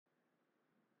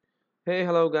Hey,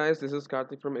 hello guys, this is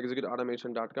Karthik from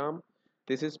executeautomation.com.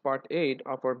 This is part 8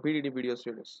 of our BDD video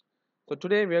series. So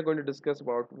today we are going to discuss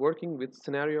about working with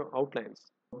scenario outlines.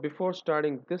 Before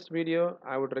starting this video,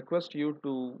 I would request you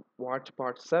to watch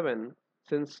part 7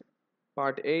 since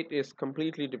part 8 is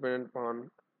completely dependent upon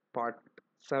part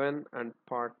 7 and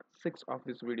part 6 of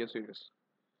this video series.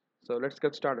 So let's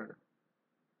get started.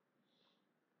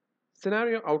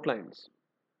 Scenario outlines.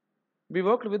 We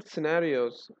worked with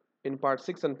scenarios in part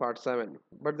 6 and part 7,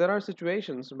 but there are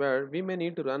situations where we may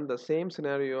need to run the same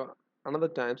scenario another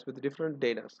times with different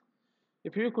data.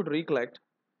 If you could recollect,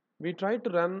 we tried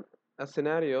to run a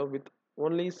scenario with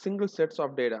only single sets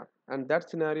of data and that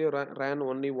scenario ran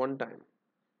only one time.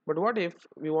 But what if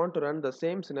we want to run the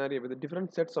same scenario with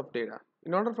different sets of data?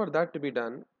 In order for that to be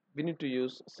done, we need to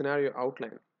use scenario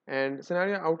outline. And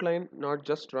scenario outline not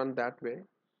just run that way,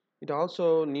 it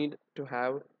also need to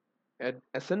have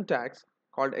a syntax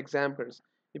called examples.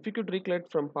 If you could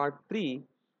recollect from part 3,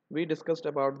 we discussed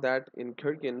about that in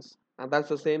Gherkins, and that's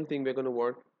the same thing we're going to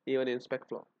work even in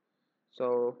Specflow.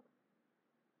 So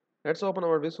let's open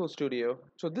our Visual Studio.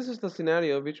 So this is the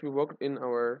scenario which we worked in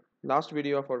our last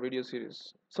video of our video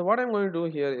series. So what I'm going to do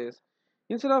here is,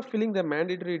 instead of filling the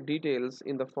mandatory details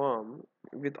in the form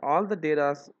with all the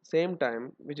data same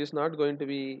time, which is not going to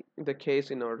be the case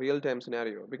in our real-time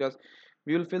scenario, because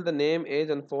we will fill the name, age,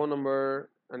 and phone number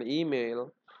and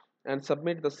email and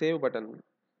submit the save button.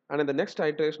 And in the next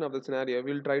iteration of the scenario,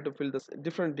 we'll try to fill the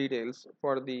different details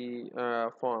for the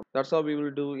form. That's how we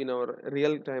will do in our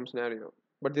real-time scenario.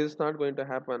 But this is not going to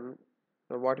happen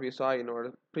what we saw in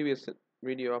our previous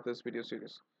video of this video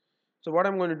series. So what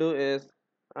I'm going to do is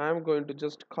I'm going to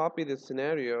just copy this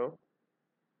scenario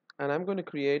and I'm going to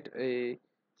create a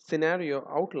scenario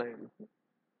outline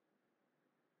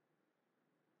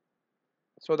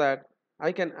so that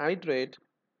I can iterate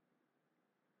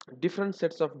different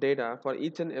sets of data for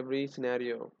each and every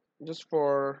scenario. Just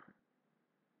for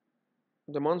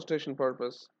demonstration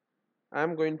purpose,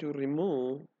 I'm going to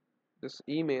remove this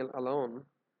email alone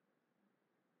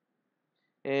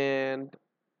and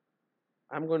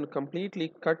I'm going to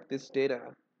completely cut this data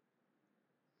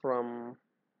from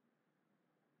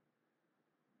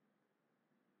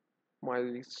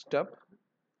my step,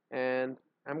 and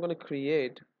I'm going to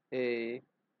create a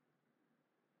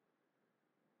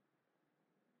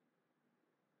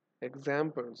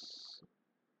examples.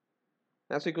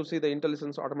 As you can see, the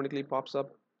IntelliSense automatically pops up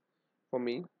for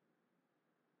me.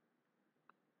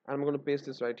 I'm going to paste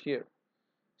this right here.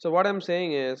 So what I'm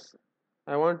saying is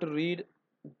I want to read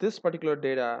this particular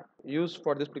data used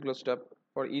for this particular step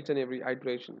for each and every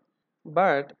iteration.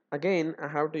 But again, I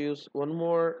have to use one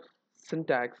more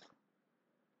syntax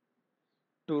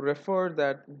to refer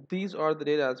that these are the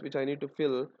data which I need to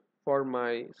fill for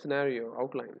my scenario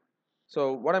outline.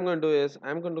 So what I'm going to do is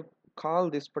I'm going to call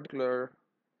this particular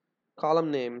column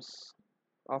names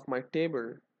of my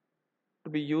table to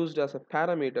be used as a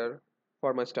parameter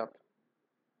for my step,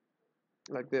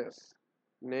 like this: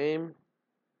 name,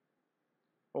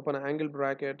 open an angle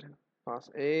bracket, pass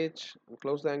age, and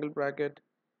close the angle bracket,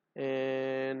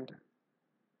 and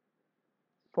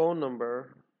phone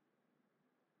number,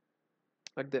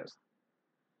 like this.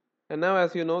 And now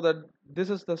as you know that this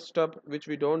is the step which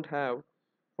we don't have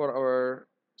for our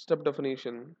step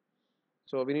definition,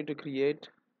 so we need to create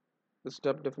the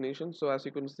step definition. So as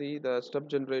you can see, the step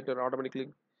generator automatically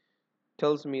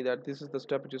tells me that this is the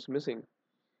step which is missing.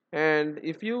 And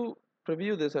if you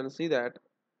preview this and see that,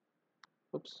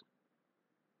 oops,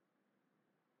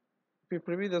 if you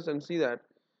preview this and see that,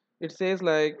 it says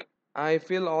like I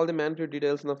fill all the mandatory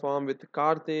details in the form with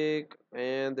Karthik,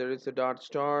 and there is a dot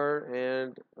star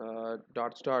and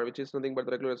dot star, which is nothing but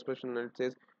the regular expression, and it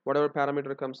says whatever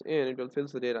parameter comes in, it will fill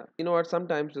the data. You know what?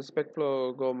 Sometimes the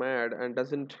Specflow go mad and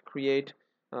doesn't create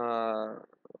uh,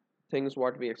 things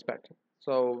what we expect.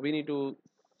 So we need to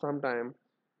sometime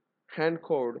hand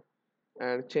code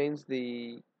and change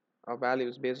the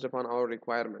values based upon our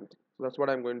requirement. So that's what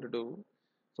I'm going to do.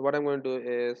 So what I'm going to do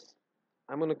is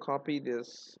I'm going to copy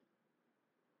this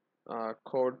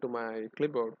code to my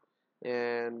clipboard,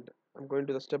 and I'm going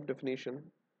to the step definition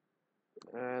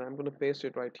and I'm going to paste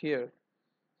it right here.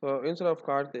 So instead of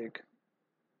Karthik,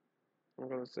 I'm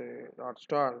going to say dot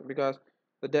star, because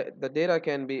the data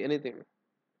can be anything.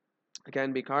 It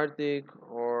can be Karthik,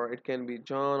 or it can be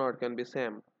John, or it can be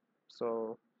Sam.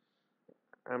 So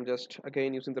I'm just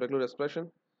again using the regular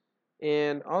expression.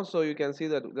 And also you can see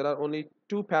that there are only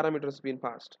two parameters being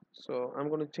passed. So I'm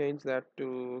going to change that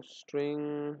to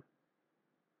string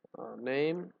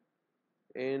name,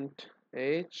 int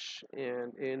age,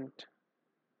 and int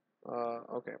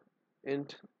okay,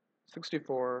 int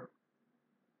 64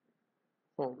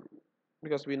 phone.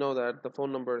 because we know that the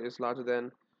phone number is larger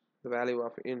than the value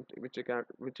of int which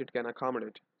it can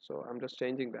accommodate. So I'm just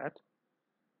changing that.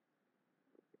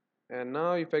 And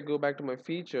now if I go back to my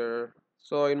feature,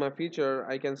 so in my feature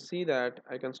I can see that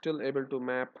I can still able to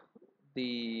map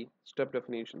the step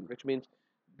definition, which means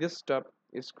this step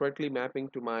is correctly mapping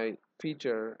to my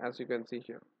feature, as you can see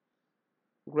here.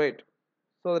 Great.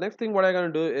 So the next thing what I'm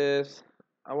going to do is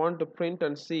I want to print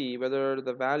and see whether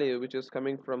the value which is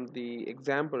coming from the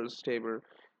examples table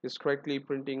is correctly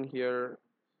printing here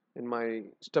in my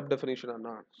step definition or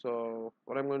not. So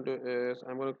what I'm going to do is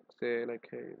I'm going to say like,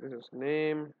 hey, this is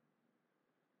name,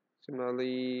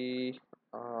 similarly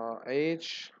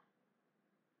age,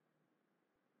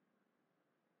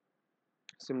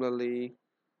 similarly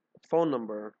phone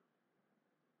number.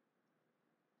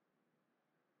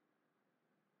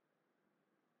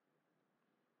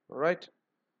 All right.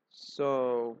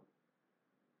 So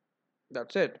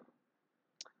that's it.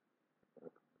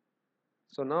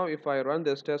 So now if I run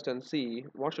this test and see,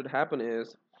 what should happen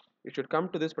is it should come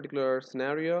to this particular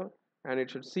scenario and it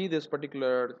should see this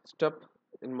particular step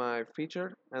in my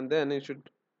feature, and then it should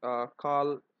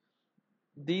call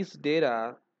these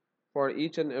data for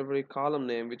each and every column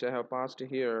name which I have passed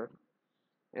here,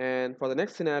 and for the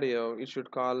next scenario it should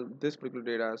call this particular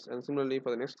data, and similarly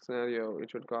for the next scenario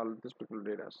it should call this particular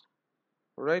data.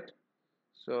 Alright,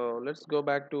 so let's go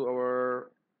back to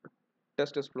our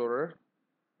test explorer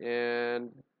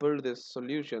and build this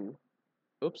solution.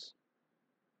 Oops.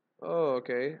 Oh,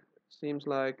 okay. Seems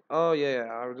like, oh yeah,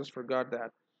 I just forgot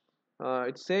that.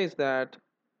 It says that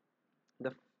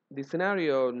the the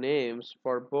scenario names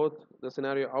for both the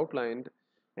scenario outlined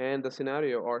and the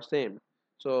scenario are same.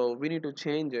 So we need to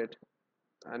change it,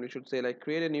 and we should say like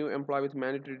create a new employee with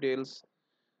mandatory details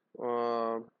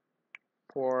uh,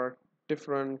 for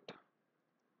different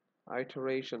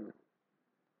iteration.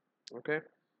 Okay,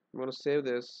 I'm gonna save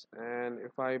this, and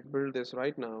if I build this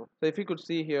right now, so if you could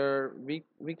see here, we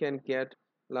can get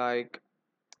like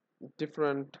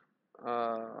different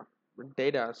uh,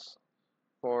 datas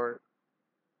for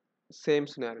same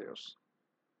scenarios: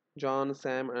 John,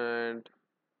 Sam, and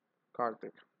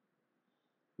Karthik.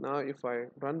 Now if I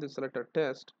run the selector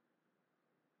test,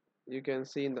 you can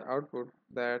see in the output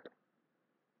that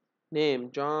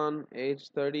name John, age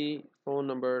 30, phone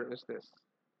number is this.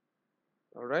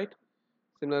 Alright.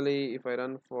 Similarly, if I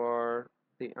run for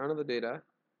the another data,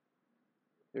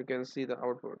 you can see the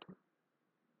output.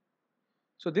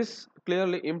 So this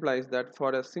clearly implies that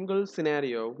for a single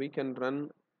scenario we can run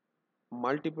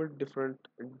multiple different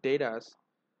datas,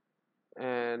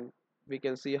 and we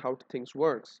can see how things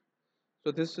works.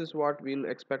 So this is what we'll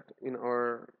expect in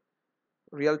our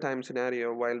real-time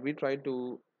scenario while we try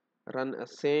to run a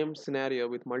same scenario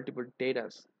with multiple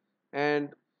datas. And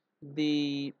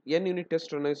the n-unit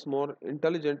test runner is more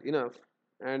intelligent enough,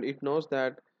 and it knows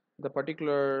that the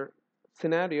particular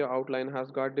scenario outline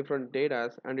has got different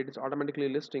datas, and it is automatically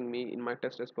listing me in my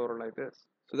test explorer like this.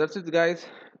 So that's it guys.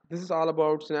 This is all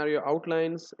about scenario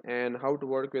outlines and how to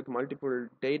work with multiple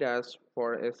datas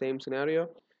for a same scenario.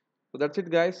 So that's it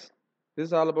guys. This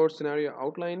is all about scenario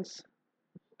outlines.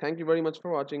 Thank you very much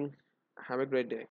for watching. Have a great day.